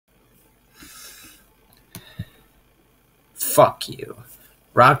Fuck you.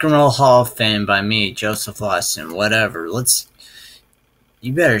 Rock and Roll Hall of Fame by me, Joseph Lawson. Whatever.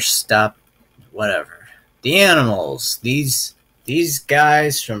 You better stop. Whatever. The Animals. These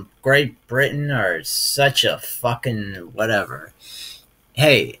guys from Great Britain are such a fucking whatever.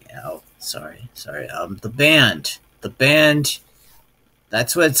 Hey, oh, sorry. The band.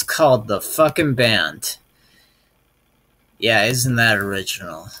 That's what it's called. The fucking band. Yeah, isn't that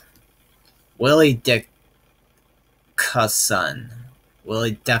original? Willie Dickerson,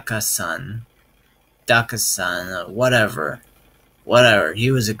 whatever.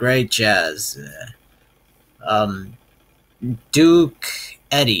 He was a great jazz. Duke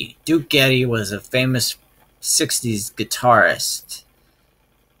Eddy was a famous '60s guitarist.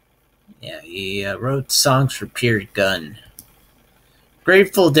 Yeah, he wrote songs for Peter Gunn.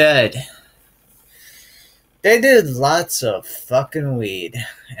 Grateful Dead. They did lots of fucking weed,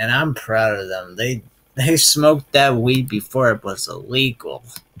 and I'm proud of them. They smoked that weed before it was illegal.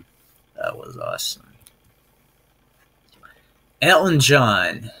 That was awesome. Elton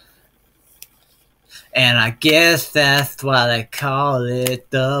John. And I guess that's why they call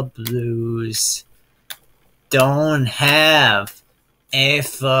it the blues. Don't have a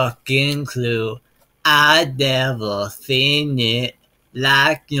fucking clue. I never seen it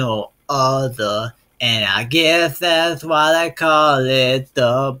like no other. And I guess that's why they call it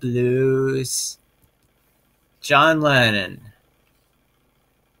the blues. John Lennon.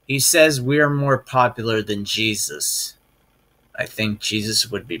 He says we're more popular than Jesus. I think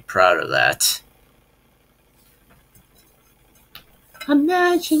Jesus would be proud of that.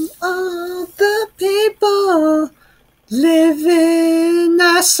 Imagine all the people living.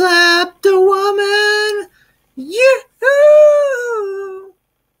 I slapped a woman. Yoo-hoo!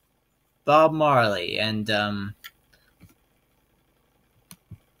 Bob Marley and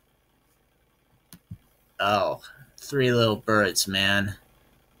Three Little Birds, man.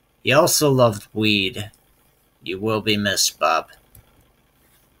 He also loved weed. You will be missed, Bob.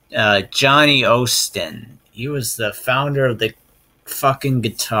 Johnny Osteen. He was the founder of the fucking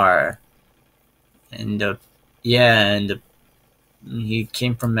guitar. And he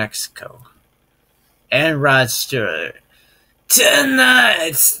came from Mexico. And Rod Stewart.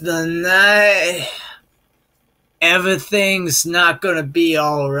 Tonight's the night. Everything's not gonna be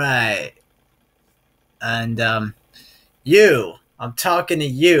alright. And, I'm talking to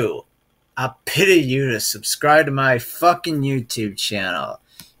you. I pity you to subscribe to my fucking YouTube channel.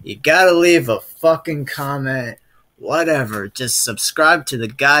 You gotta leave a fucking comment. Whatever. Just subscribe to the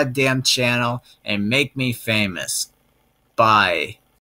goddamn channel and make me famous. Bye.